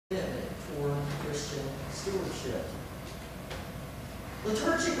Christian stewardship.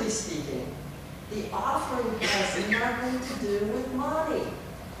 Liturgically speaking, the offering has nothing to do with money.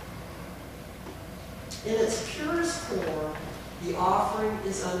 In its purest form, the offering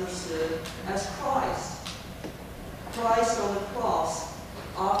is understood as Christ. Christ on the cross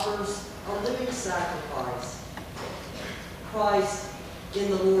offers a living sacrifice. Christ in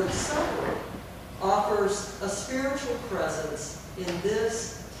the Lord's Supper offers a spiritual presence in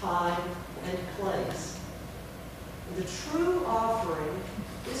this time and place. The true offering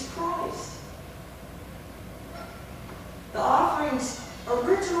is Christ. The offering's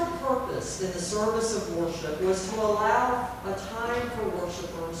original purpose in the service of worship was to allow a time for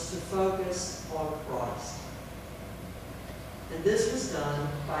worshipers to focus on Christ. And this was done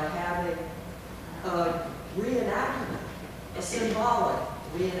by having a reenactment, a symbolic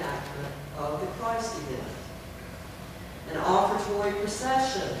reenactment of the Christ event. An offertory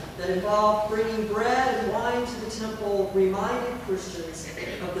procession that involved bringing bread and wine to the temple reminded Christians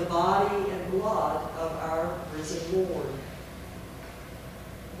of the body and blood of our risen Lord.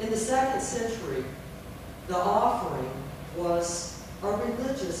 In the 2nd century, the offering was a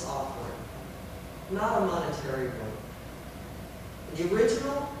religious offering, not a monetary one. The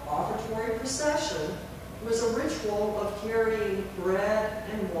original offertory procession was a ritual of carrying bread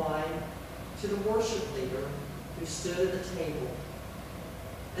and wine to the worship leader who stood at the table.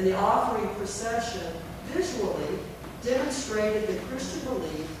 And the offering procession visually demonstrated the Christian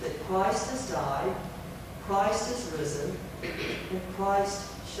belief that Christ has died, Christ is risen, and Christ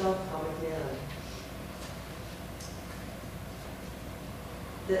shall come again.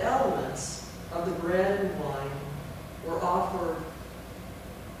 The elements of the bread and wine were offered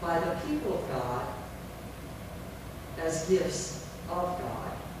by the people of God as gifts of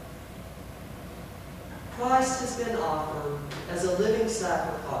God. Christ has been offered as a living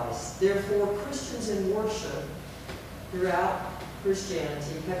sacrifice. Therefore, Christians in worship throughout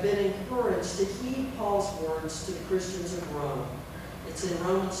Christianity have been encouraged to heed Paul's words to the Christians of Rome. It's in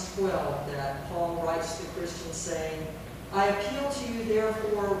Romans 12 that Paul writes to Christians saying, I appeal to you,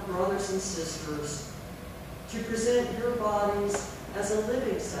 therefore, brothers and sisters, to present your bodies as a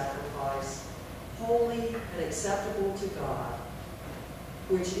living sacrifice, holy and acceptable to God,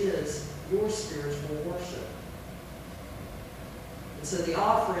 which is your spiritual worship. And so the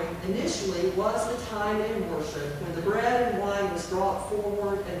offering initially was the time in worship when the bread and wine was brought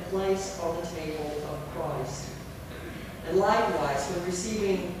forward and placed on the table of Christ. And likewise, when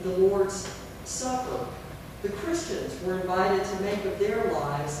receiving the Lord's Supper, the Christians were invited to make of their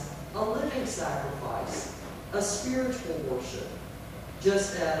lives a living sacrifice, a spiritual worship,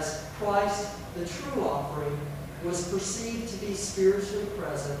 just as Christ, the true offering, was perceived to be spiritually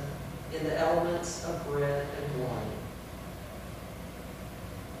present in the elements of bread and wine.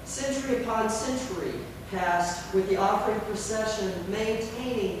 Century upon century passed with the offering procession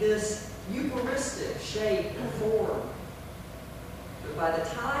maintaining this Eucharistic shape and form. But by the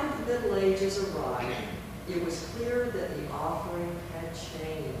time the Middle Ages arrived, it was clear that the offering had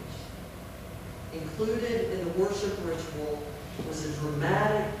changed. Included in the worship ritual was a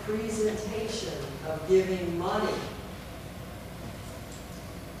dramatic presentation of giving money.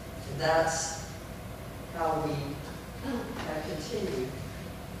 And that's how we have continued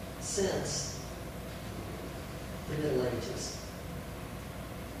since the Middle Ages.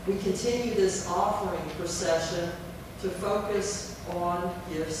 We continue this offering procession to focus on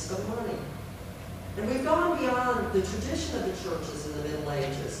gifts of money. And we've gone beyond the tradition of the churches in the Middle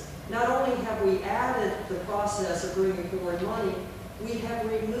Ages. Not only have we added the process of bringing forward money, we have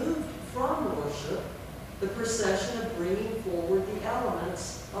removed from worship the procession of bringing forward the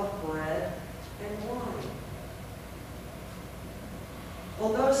elements of bread and wine.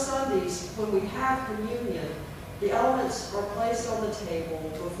 On those Sundays when we have communion, the elements are placed on the table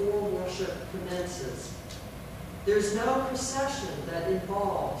before worship commences. There's no procession that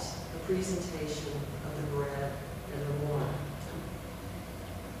involves the presentation of the bread and the wine.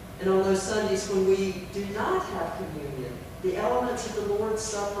 And on those Sundays when we do not have communion, the elements of the Lord's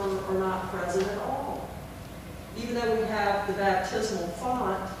Supper are not present at all. Even though we have the baptismal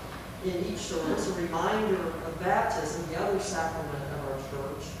font in each service, a reminder of baptism, the other sacrament of our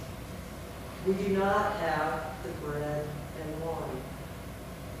church, we do not have the bread and wine.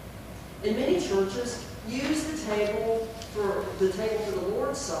 And many churches use the table for the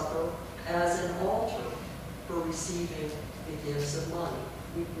Lord's Supper as an altar for receiving the gifts of money.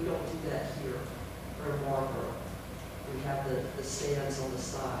 We don't do that here or in Marlborough. We have the stands on the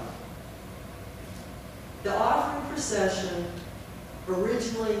side. The offering procession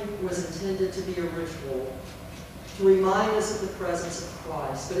originally was intended to be a ritual to remind us of the presence of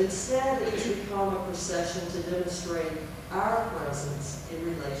Christ, but instead it has become a procession to demonstrate our presence in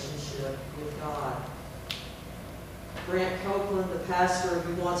relationship with God. Grant Copeland, the pastor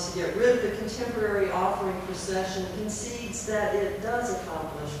who wants to get rid of the contemporary offering procession, concedes that it does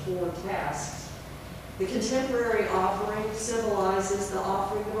accomplish 4 tasks. The contemporary offering symbolizes the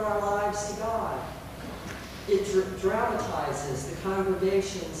offering of our lives to God. It dramatizes the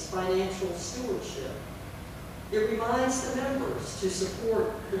congregation's financial stewardship. It reminds the members to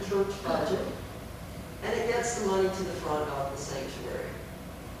support the church budget, and it gets the money to the front of the sanctuary.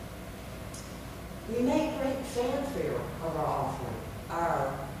 We make great fanfare of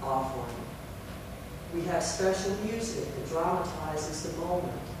our offering. We have special music that dramatizes the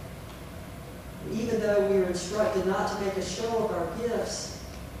moment. Even though we are instructed not to make a show of our gifts,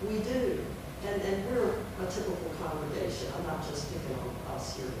 we do. And we're a typical congregation. I'm not just picking on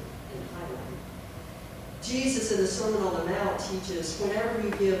us here in Highland. Jesus in the Sermon on the Mount teaches, whenever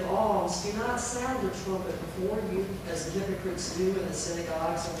you give alms, do not sound the trumpet before you, as the hypocrites do in the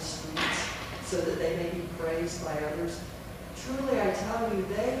synagogues and the streets, so that they may be praised by others. Truly, I tell you,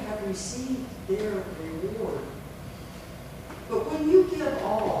 they have received their reward. But when you give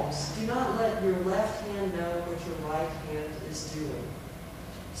alms, do not let your left hand know what your right hand is doing,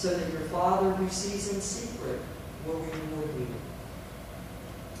 so that your Father who sees in secret will reward you.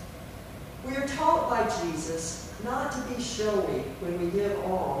 We are taught by Jesus not to be showy when we give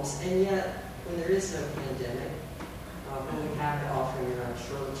alms, and yet, when there is no pandemic, when we have the offering in our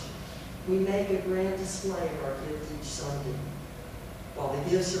church, we make a grand display of our gift each Sunday. While the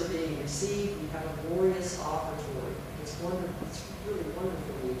gifts are being received, we have a glorious offertory. It's wonderful. It's really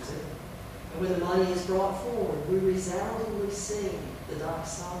wonderful music. And when the money is brought forward, we resoundingly sing the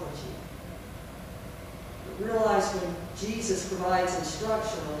doxology. But realize when Jesus provides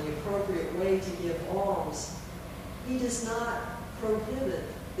instruction on the appropriate way to give alms, he does not prohibit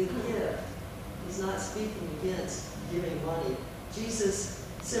the gift. He's not speaking against giving money. Jesus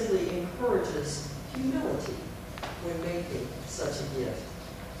simply encourages humility when making such a gift.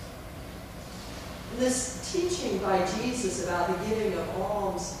 And this teaching by Jesus about the giving of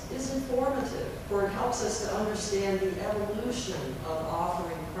alms is informative, for it helps us to understand the evolution of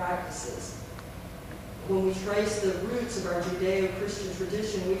offering practices. When we trace the roots of our Judeo-Christian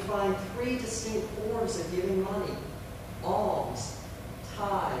tradition, we find 3 distinct forms of giving money: alms,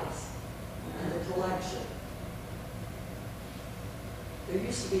 tithes, and the collection. There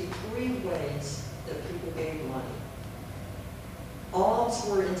used to be 3 ways that people gave money. Alms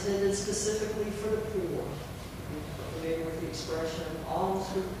were intended specifically for the poor. You're familiar with the expression, alms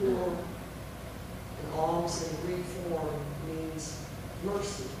for the poor? And alms in Greek form means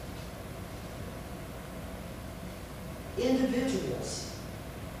mercy. Individuals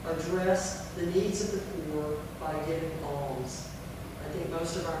address the needs of the poor by giving alms. I think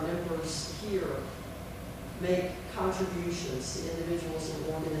most of our members here make contributions to individuals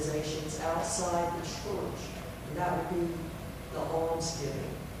and organizations outside the church, and that would be the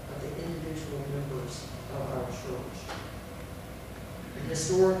almsgiving of the individual members of our church. And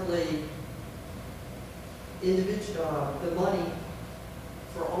historically, the money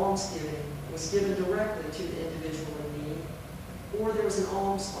for almsgiving was given directly to the individual in need, or there was an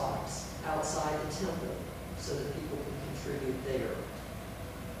alms box outside the temple so that people could contribute there.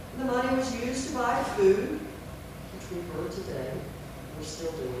 And the money was used to buy food, which we've heard today, we're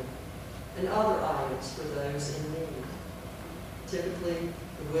still doing, and other items for those in need. Typically,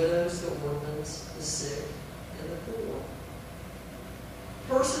 the widows, the orphans, the sick, and the poor.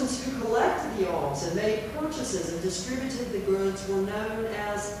 Persons who collected the alms and made purchases and distributed the goods were known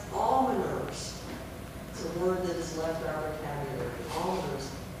as almoners. It's a word that has left our vocabulary, almoners.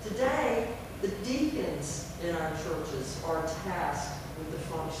 Today, the deacons in our churches are tasked with the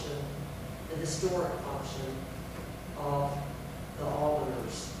function, the historic function of the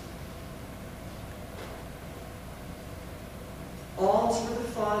almoners. Alms were the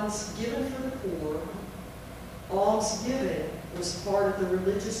funds given for the poor. Almsgiving was part of the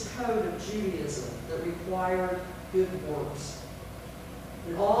religious code of Judaism that required good works.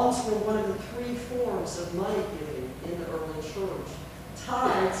 And alms were one of the 3 forms of money giving in the early church.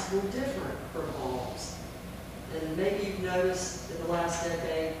 Tithes were different from alms. And maybe you've noticed in the last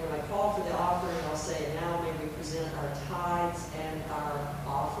decade, when I call for the offering, I'll say, now may we present our tithes and our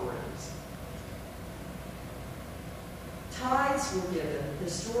offerings. Tithes were given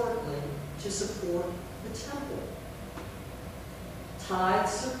historically to support the temple.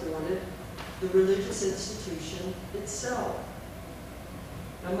 Tithes supported the religious institution itself.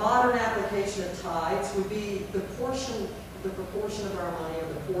 A modern application of tithes would be the proportion of our money, or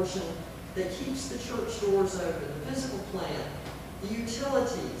the portion that keeps the church doors open, the physical plant, the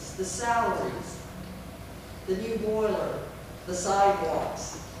utilities, the salaries, the new boiler, the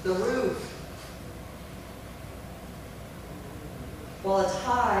sidewalks, the roof. While a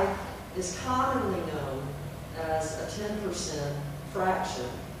tithe is commonly known as a 10% fraction,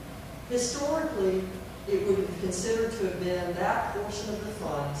 historically it would be considered to have been that portion of the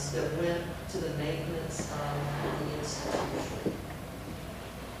funds that went to the maintenance of the institution.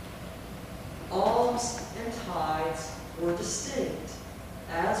 Alms and tithes were distinct,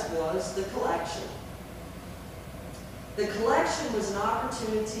 as was the collection. The collection was an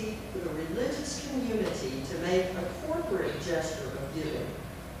opportunity for the religious community to make a corporate gesture of giving.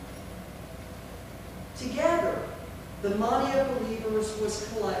 Together, the money of believers was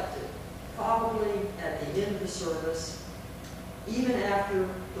collected, probably at the end of the service, even after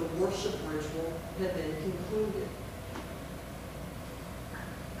the worship ritual had been concluded.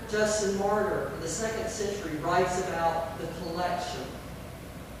 Justin Martyr, in the 2nd century, writes about the collection.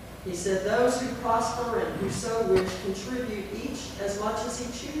 He said, "Those who prosper and who so wish contribute each as much as he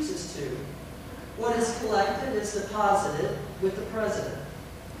chooses to. What is collected is deposited with the president,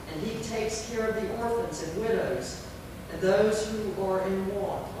 and he takes care of the orphans and widows and those who are in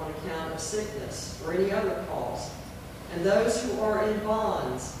want on account of sickness or any other cause, and those who are in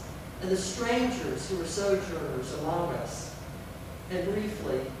bonds, and the strangers who are sojourners among us. And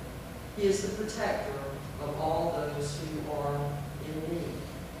briefly, he is the protector of all those who are in need."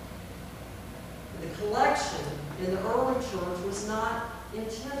 The collection in the early church was not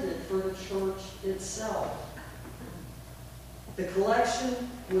intended for the church itself. The collection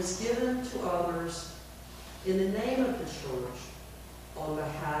was given to others in the name of the church on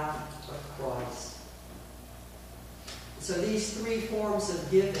behalf of Christ. So these three forms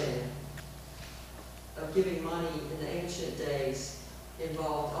of giving money in the ancient days,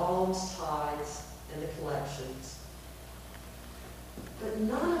 involved alms, tithes, and the collections. But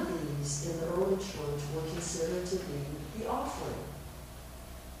none of these in the early church were considered to be the offering.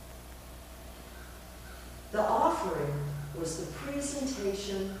 The offering was the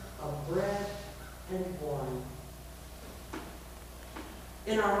presentation of bread and wine.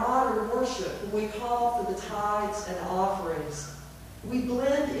 In our modern worship, when we call for the tithes and offerings, we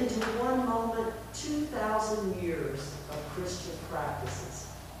blend into one moment 2,000 years of Christian practices.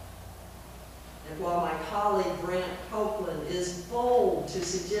 And while my colleague Grant Copeland is bold to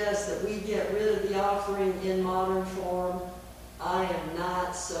suggest that we get rid of the offering in modern form, I am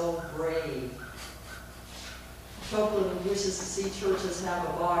not so brave. Copeland wishes to see churches have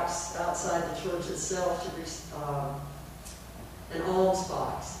a box outside the church itself, an alms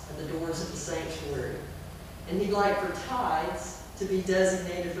box at the doors of the sanctuary. And he'd like for tithes to be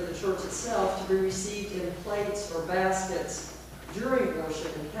designated for the church itself to be received in plates or baskets during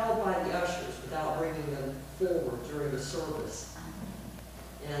worship and held by the ushers without bringing them forward during the service.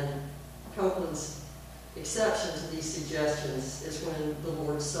 And Copeland's exception to these suggestions is when the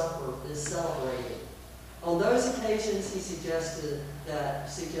Lord's Supper is celebrated. On those occasions, he suggests that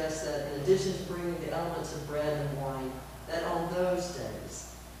in addition to bringing the elements of bread and wine, that on those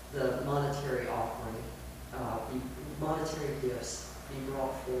days, the monetary offering, monetary gifts be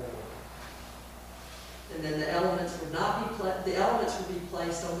brought forward. And then the elements would be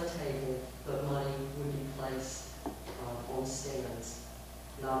placed on the table, but money would be placed on stands,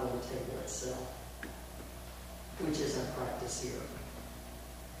 not on the table itself, which is our practice here.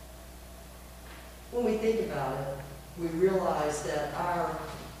 When we think about it, we realize that our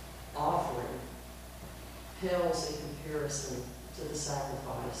offering pales in comparison to the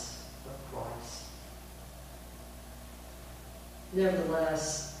sacrifice of Christ.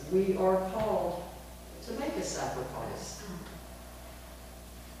 Nevertheless, we are called to make a sacrifice.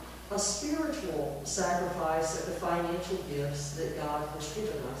 A spiritual sacrifice of the financial gifts that God has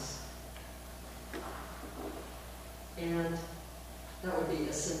given us. And that would be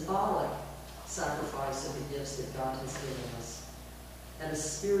a symbolic sacrifice of the gifts that God has given us, and a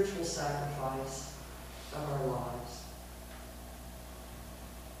spiritual sacrifice of our lives.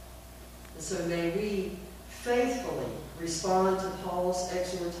 And so may we faithfully respond to Paul's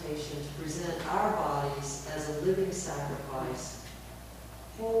exhortation to present our bodies as a living sacrifice,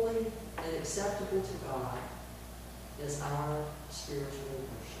 holy and acceptable to God, as our spiritual